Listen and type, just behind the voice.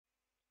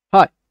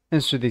In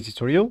today's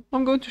tutorial,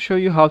 I'm going to show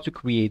you how to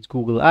create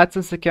Google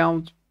AdSense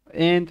account.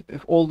 And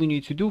if all you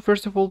need to do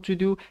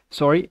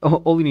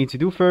all you need to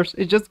do first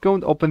is just go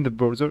and open the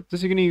browser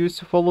that you're going to use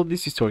to follow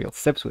this tutorial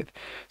steps with.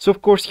 So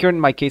of course, here in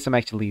my case, I'm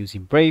actually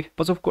using Brave,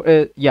 but of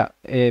course,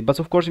 but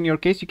of course, in your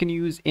case, you can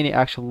use any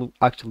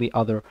actually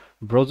other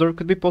browser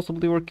could be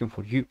possibly working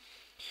for you.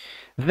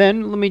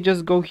 Then let me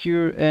just go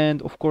here,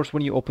 and of course,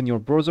 when you open your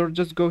browser,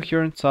 just go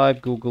here and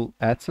type Google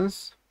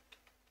AdSense.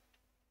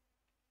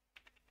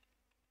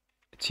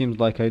 It seems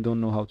like I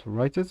don't know how to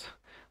write it,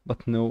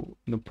 but no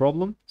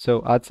problem.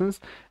 So AdSense,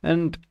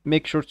 and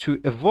make sure to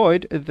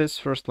avoid this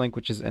first link,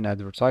 which is an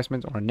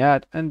advertisement or an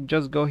ad, and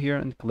just go here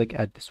and click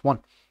at this one.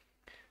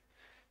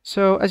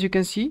 So as you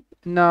can see,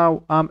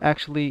 now I'm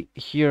actually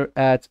here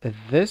at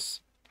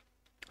this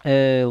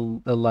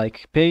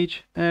like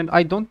page, and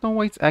I don't know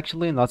why it's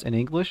actually not in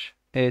English.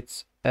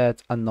 It's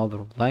at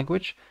another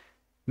language,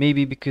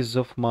 maybe because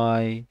of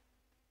my,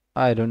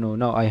 I don't know.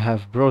 Now I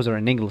have browser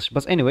in English,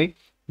 but anyway,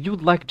 you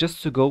would like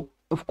just to go,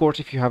 of course,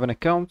 if you have an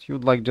account, you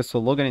would like just to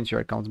log in into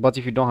your account. But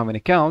if you don't have an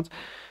account,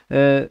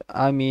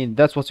 I mean,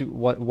 that's why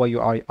you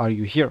are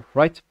you here,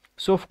 right?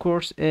 So of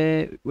course,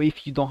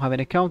 if you don't have an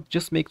account,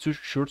 just make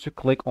sure to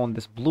click on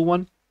this blue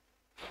one.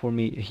 For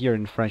me here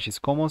in French is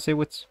commencer,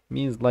 which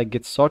means like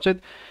get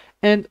started.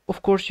 And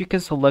of course, you can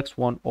select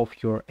one of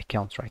your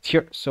accounts right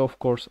here. So of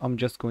course, I'm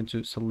just going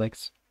to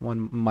select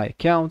my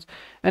account,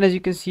 and as you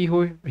can see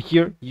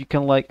here, you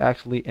can like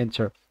actually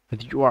enter the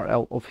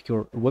URL of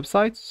your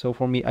website. So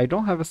for me, I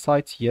don't have a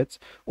site yet,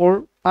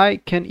 or I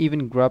can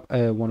even grab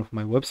one of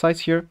my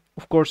websites here.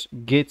 Of course,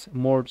 get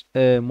more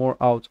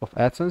out of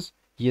AdSense.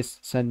 Yes,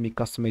 send me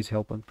customized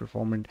help and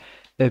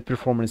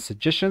performance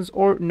suggestions,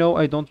 or no,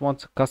 I don't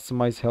want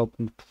customized help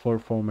and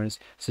performance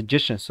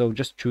suggestions. So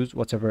just choose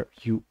whatever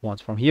you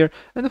want from here.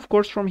 And of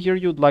course, from here,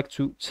 you'd like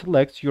to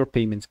select your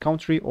payments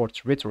country or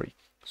territory.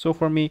 So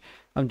for me,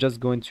 I'm just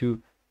going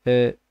to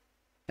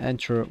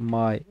enter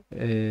my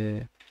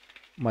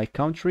my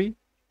country,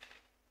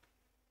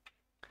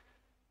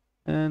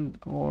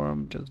 or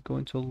I'm just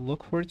going to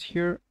look for it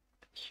here.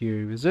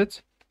 Here is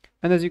it.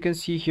 And as you can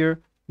see here,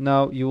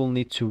 now you will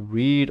need to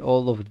read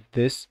all of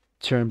this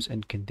terms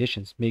and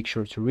conditions. Make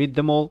sure to read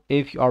them all.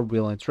 If you are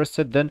really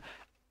interested, then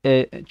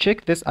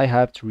check this. I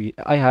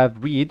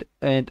have read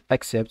and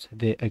accept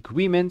the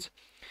agreement.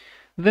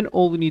 Then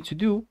all you need to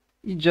do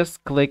is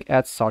just click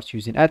at start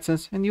using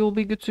AdSense, and you'll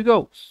be good to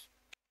go.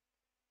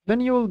 Then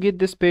you will get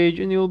this page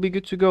and you will be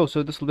good to go.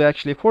 So this will be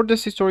actually for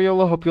this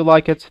tutorial. I hope you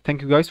like it.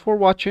 Thank you guys for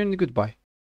watching. Goodbye.